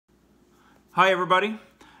Hi everybody.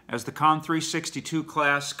 As the COMM 362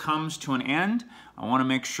 class comes to an end, I want to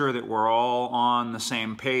make sure that we're all on the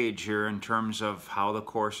same page here in terms of how the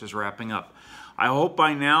course is wrapping up. I hope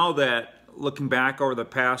by now that looking back over the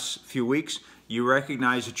past few weeks, you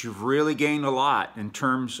recognize that you've really gained a lot in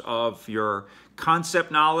terms of your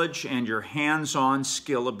concept knowledge and your hands-on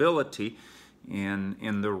skill ability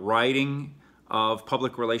in the writing of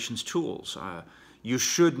public relations tools. You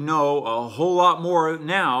should know a whole lot more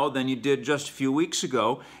now than you did just a few weeks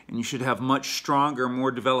ago, and you should have much stronger,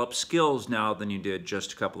 more developed skills now than you did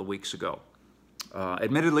just a couple of weeks ago.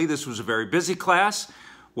 Admittedly, this was a very busy class.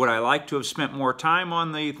 Would I like to have spent more time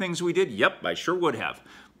on the things we did? Yep, I sure would have.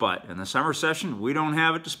 But in the summer session, we don't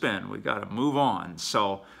have it to spend. We've got to move on.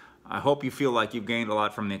 So I hope you feel like you've gained a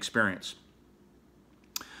lot from the experience.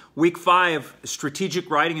 Week 5, strategic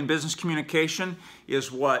writing and business communication,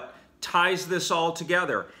 is what ties this all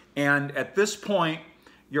together. And at this point,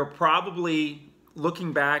 you're probably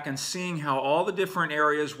looking back and seeing how all the different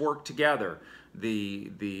areas work together.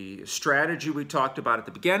 The strategy we talked about at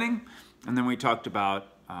the beginning, and then we talked about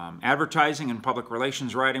advertising and public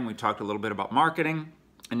relations writing. We talked a little bit about marketing,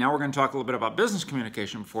 and now we're going to talk a little bit about business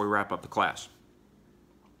communication before we wrap up the class.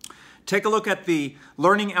 Take a look at the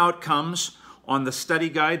learning outcomes on the study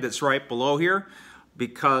guide that's right below here,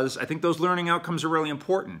 because I think those learning outcomes are really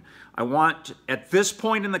important. At this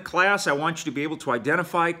point in the class, I want you to be able to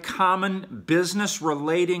identify common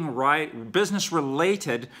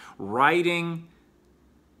business-related writing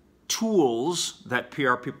tools that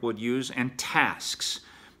PR people would use and tasks.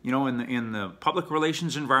 You know, in the public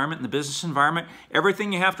relations environment, in the business environment,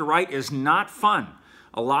 everything you have to write is not fun.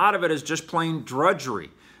 A lot of it is just plain drudgery.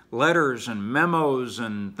 Letters and memos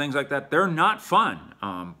and things like that, they're not fun,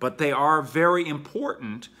 but they are very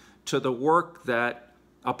important to the work that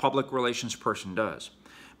a public relations person does.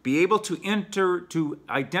 Be able to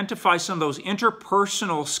identify some of those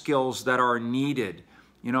interpersonal skills that are needed.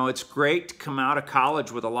 You know, it's great to come out of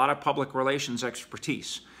college with a lot of public relations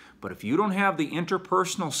expertise, but if you don't have the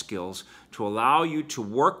interpersonal skills to allow you to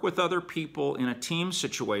work with other people in a team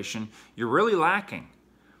situation, you're really lacking.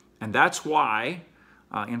 And that's why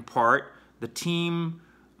in part, the team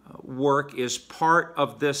work is part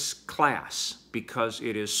of this class, because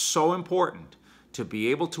it is so important to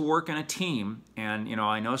be able to work in a team. And, you know,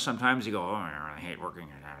 I know sometimes you go, oh, I hate working.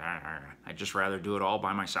 I'd just rather do it all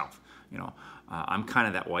by myself. You know, I'm kind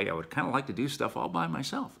of that way. I would kind of like to do stuff all by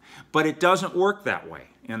myself. But it doesn't work that way.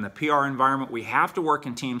 In the PR environment, we have to work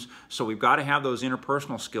in teams, so we've got to have those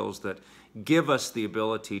interpersonal skills that give us the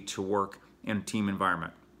ability to work in a team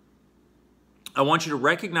environment. I want you to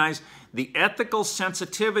recognize the ethical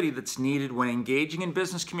sensitivity that's needed when engaging in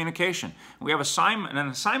business communication. We have an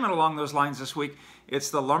assignment along those lines this week.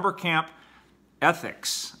 It's the Lumber Camp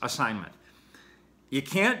Ethics assignment. You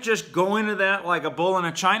can't just go into that like a bull in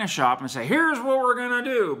a china shop and say, here's what we're going to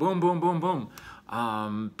do, boom, boom, boom, boom,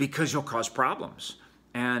 because you'll cause problems.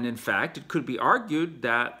 And in fact, it could be argued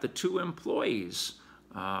that the two employees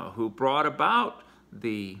who brought about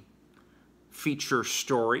the feature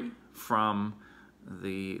story from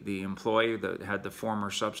the employee that had the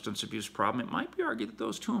former substance abuse problem, it might be argued that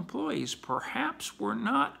those two employees perhaps were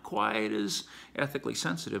not quite as ethically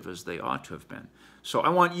sensitive as they ought to have been. So I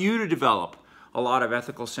want you to develop a lot of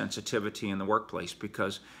ethical sensitivity in the workplace,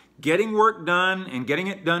 because getting work done and getting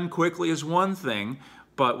it done quickly is one thing,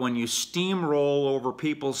 but when you steamroll over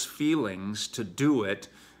people's feelings to do it,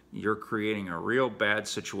 you're creating a real bad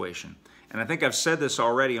situation. And I think I've said this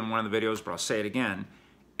already in one of the videos, but I'll say it again.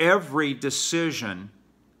 Every decision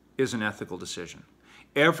is an ethical decision.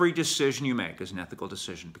 Every decision you make is an ethical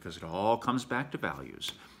decision, because it all comes back to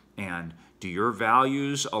values. And do your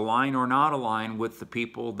values align or not align with the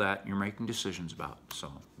people that you're making decisions about?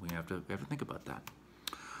 So we have to think about that.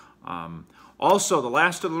 Also, the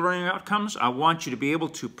last of the learning outcomes, I want you to be able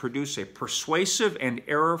to produce a persuasive and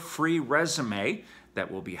error-free resume that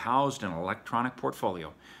will be housed in an electronic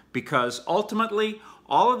portfolio. Because ultimately,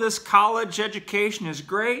 all of this college education is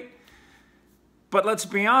great, but let's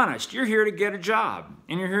be honest, you're here to get a job,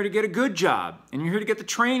 and you're here to get a good job, and you're here to get the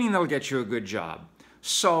training that'll get you a good job.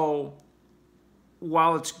 So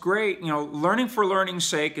while it's great, you know, learning for learning's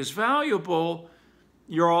sake is valuable,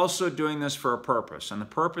 you're also doing this for a purpose, and the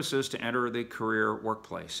purpose is to enter the career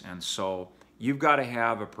workplace. And so you've got to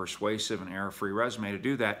have a persuasive and error-free resume to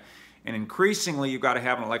do that, and increasingly you've got to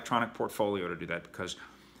have an electronic portfolio to do that, because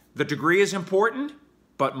the degree is important,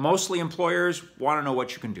 but mostly employers want to know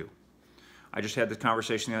what you can do. I just had this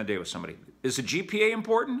conversation the other day with somebody. Is the GPA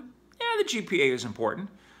important? Yeah, the GPA is important,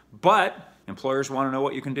 but employers want to know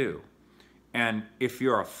what you can do. And if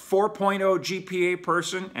you're a 4.0 GPA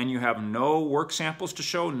person and you have no work samples to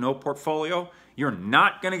show, no portfolio, you're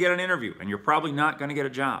not going to get an interview and you're probably not going to get a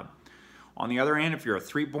job. On the other hand, if you're a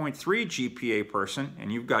 3.3 GPA person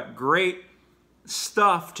and you've got great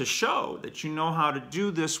stuff to show that you know how to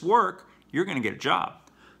do this work, you're going to get a job.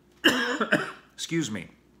 Excuse me.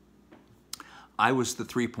 I was the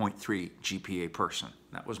 3.3 GPA person.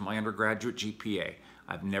 That was my undergraduate GPA.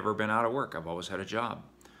 I've never been out of work. I've always had a job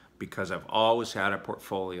because I've always had a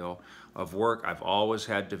portfolio of work. I've always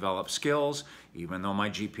had developed skills, even though my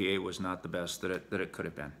GPA was not the best that it could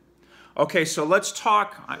have been. Okay, so let's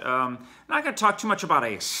talk. I'm not going to talk too much about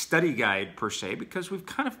a study guide per se because we've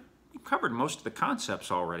covered most of the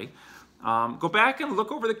concepts already. Go back and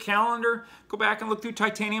look over the calendar. Go back and look through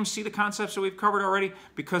Titanium, see the concepts that we've covered already,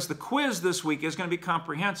 because the quiz this week is going to be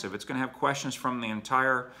comprehensive. It's going to have questions from the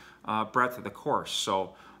entire breadth of the course.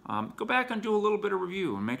 So go back and do a little bit of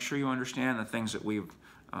review and make sure you understand the things that we've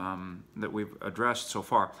addressed so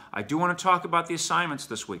far. I do want to talk about the assignments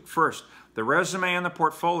this week. First, the resume and the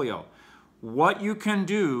portfolio. What you can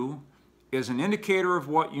do is an indicator of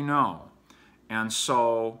what you know. And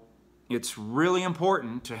so it's really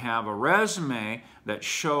important to have a resume that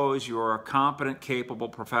shows you're a competent, capable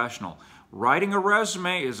professional. Writing a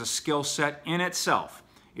resume is a skill set in itself.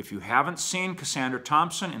 If you haven't seen Cassandra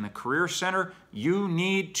Thompson in the Career Center, you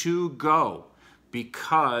need to go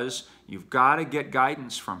because you've got to get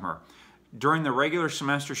guidance from her. During the regular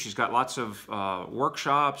semester, she's got lots of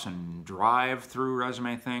workshops and drive-through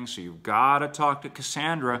resume things, so you've got to talk to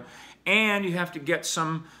Cassandra, and you have to get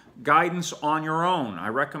some guidance on your own. I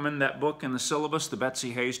recommend that book in the syllabus, the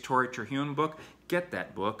Betsy Hayes, Tori Terhune book. Get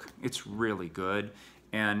that book. It's really good,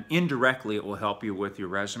 and indirectly it will help you with your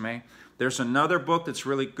resume. There's another book that's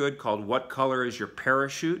really good called What Color is Your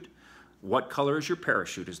Parachute? What Color is Your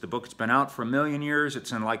Parachute is the book. It's been out for 1,000,000 years.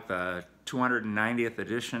 It's in like the 290th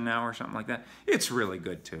edition now or something like that. It's really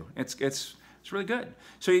good too. It's really good.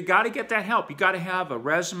 So you got to get that help. You got to have a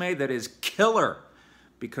resume that is killer,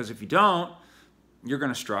 because if you don't, you're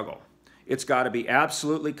going to struggle. It's got to be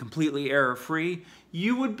absolutely, completely error-free.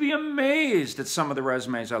 You would be amazed at some of the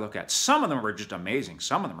resumes I look at. Some of them are just amazing.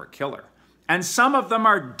 Some of them are killer. And some of them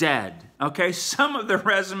are dead, okay? Some of the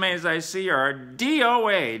resumes I see are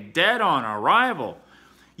DOA, dead on arrival.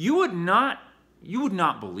 You would not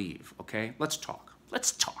believe, okay? Let's talk.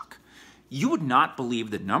 Let's talk. You would not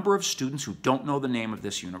believe the number of students who don't know the name of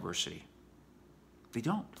this university. They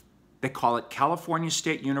don't. They call it California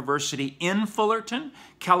State University in Fullerton,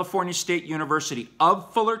 California State University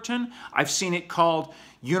of Fullerton. I've seen it called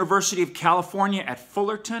University of California at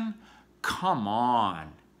Fullerton. Come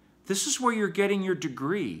on. This is where you're getting your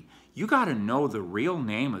degree. You got to know the real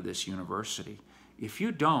name of this university. If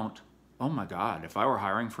you don't, oh my God, if I were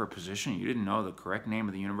hiring for a position and you didn't know the correct name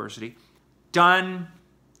of the university, done.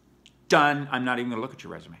 I'm not even going to look at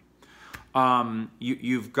your resume.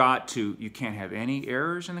 You can't have any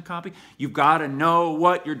errors in the copy. You've got to know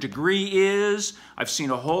what your degree is. I've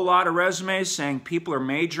seen a whole lot of resumes saying people are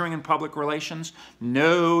majoring in public relations.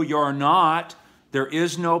 No, you're not. There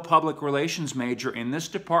is no public relations major in this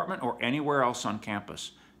department or anywhere else on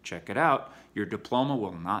campus. Check it out. Your diploma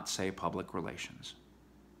will not say public relations.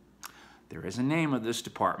 There is a name of this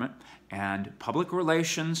department, and public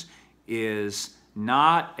relations is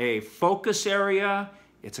not a focus area.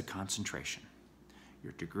 It's a concentration.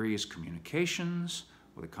 Your degree is communications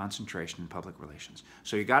with a concentration in public relations.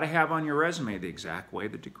 So you got to have on your resume the exact way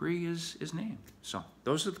the degree is named. So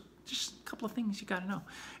those are just a couple of things you got to know.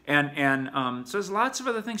 And so there's lots of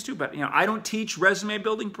other things too. But I don't teach resume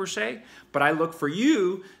building per se, but I look for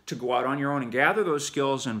you to go out on your own and gather those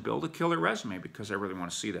skills and build a killer resume, because I really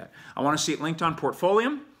want to see that. I want to see it linked on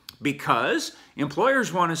Portfolium, because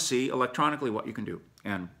employers want to see electronically what you can do.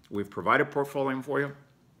 And we've provided Portfolium for you.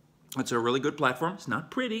 It's a really good platform. It's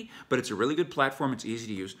not pretty, but it's a really good platform. It's easy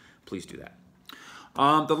to use. Please do that.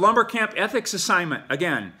 The Lumber Camp Ethics assignment.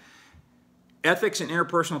 Again, ethics and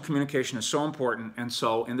interpersonal communication is so important. And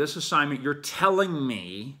so in this assignment, you're telling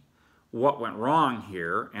me what went wrong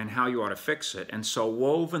here and how you ought to fix it. And so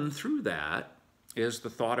woven through that is the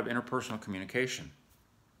thought of interpersonal communication.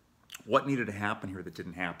 What needed to happen here that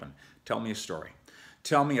didn't happen? Tell me a story.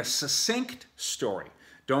 Tell me a succinct story.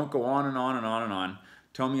 Don't go on and on and on and on.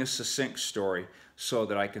 Tell me a succinct story so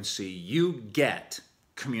that I can see you get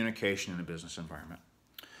communication in a business environment.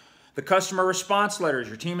 The customer response letters.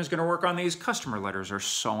 Your team is going to work on these. Customer letters are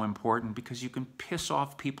so important because you can piss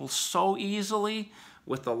off people so easily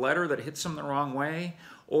with a letter that hits them the wrong way,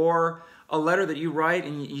 or a letter that you write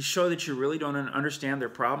and you show that you really don't understand their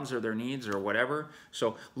problems or their needs or whatever.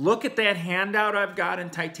 So look at that handout I've got in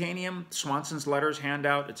titanium, Swanson's letters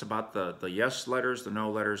handout. It's about the yes letters, the no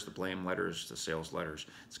letters, the blame letters, the sales letters.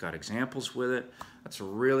 It's got examples with it. That's a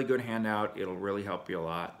really good handout. It'll really help you a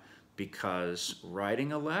lot, because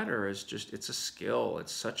writing a letter is just, it's a skill.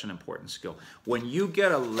 It's such an important skill. When you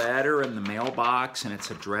get a letter in the mailbox and it's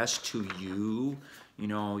addressed to you, you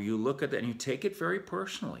know, you look at that and you take it very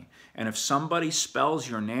personally. And if somebody spells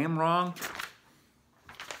your name wrong,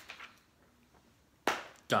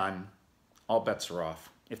 done. All bets are off.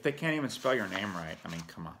 If they can't even spell your name right, I mean,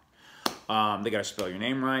 come on. They got to spell your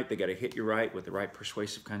name right. They got to hit you right with the right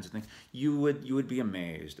persuasive kinds of things. You would be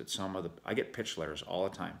amazed at some of the. I get pitch letters all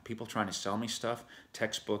the time. People trying to sell me stuff,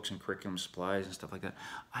 textbooks and curriculum supplies and stuff like that.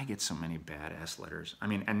 I get so many badass letters. I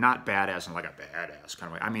mean, and not badass in like a badass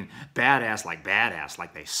kind of way. I mean, badass,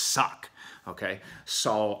 like they suck. Okay,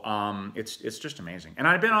 so it's just amazing. And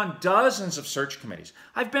I've been on dozens of search committees.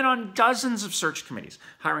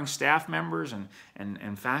 Hiring staff members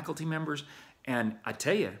and faculty members. And I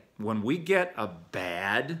tell you, when we get a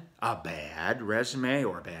bad resume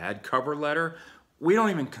or a bad cover letter, we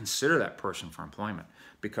don't even consider that person for employment,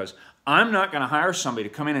 because I'm not going to hire somebody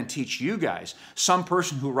to come in and teach you guys some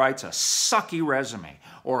person who writes a sucky resume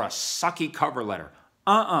or a sucky cover letter.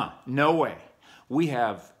 No way. We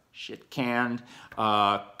have shit-canned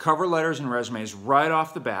cover letters and resumes right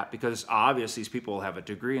off the bat, because obviously these people will have a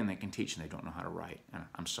degree and they can teach and they don't know how to write. And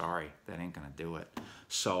I'm sorry, that ain't going to do it.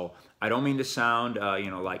 So I don't mean to sound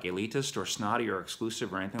like elitist or snotty or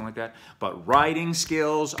exclusive or anything like that, but writing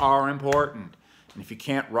skills are important. And if you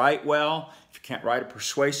can't write well, if you can't write a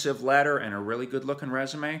persuasive letter and a really good-looking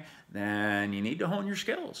resume, then you need to hone your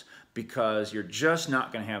skills, because you're just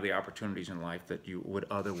not going to have the opportunities in life that you would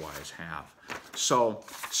otherwise have. So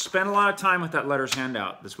spend a lot of time with that letters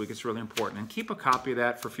handout this week. It's really important. And keep a copy of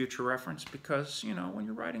that for future reference, because, you know, when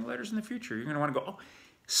you're writing letters in the future, you're going to want to go, oh,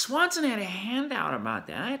 Swanson had a handout about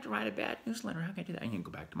that. I have to write a bad newsletter. How can I do that? And you can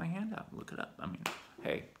go back to my handout and look it up. I mean,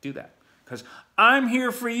 hey, do that. Because I'm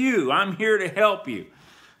here for you. I'm here to help you.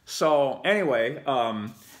 So anyway,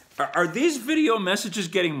 are these video messages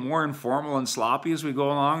getting more informal and sloppy as we go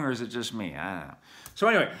along, or is it just me? I don't know. So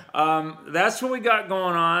anyway, that's what we got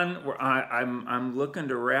going on. I'm looking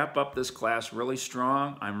to wrap up this class really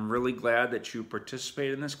strong. I'm really glad that you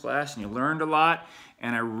participated in this class and you learned a lot.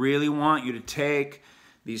 And I really want you to take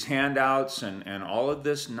these handouts and all of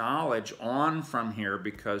this knowledge on from here,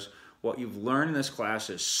 because what you've learned in this class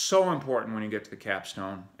is so important when you get to the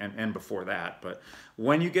capstone and before that. But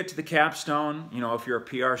when you get to the capstone, you know, if you're a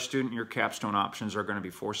PR student, your capstone options are going to be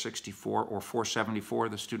 464 or 474,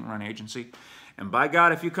 the student-run agency. And by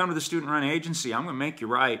God, if you come to the student-run agency, I'm going to make you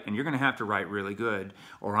write, and you're going to have to write really good.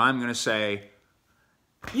 Or I'm going to say,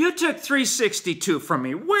 you took 362 from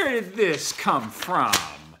me. Where did this come from?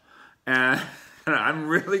 And I'm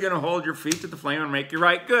really going to hold your feet to the flame and make you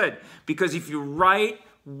write good. Because if you write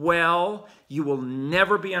well, you will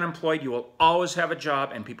never be unemployed. You will always have a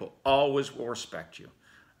job, and people always will respect you.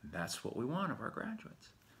 That's what we want of our graduates.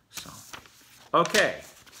 So, okay.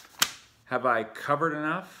 Have I covered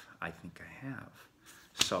enough? I think I have.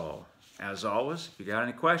 So, as always, if you got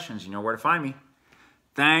any questions, you know where to find me.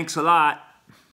 Thanks a lot.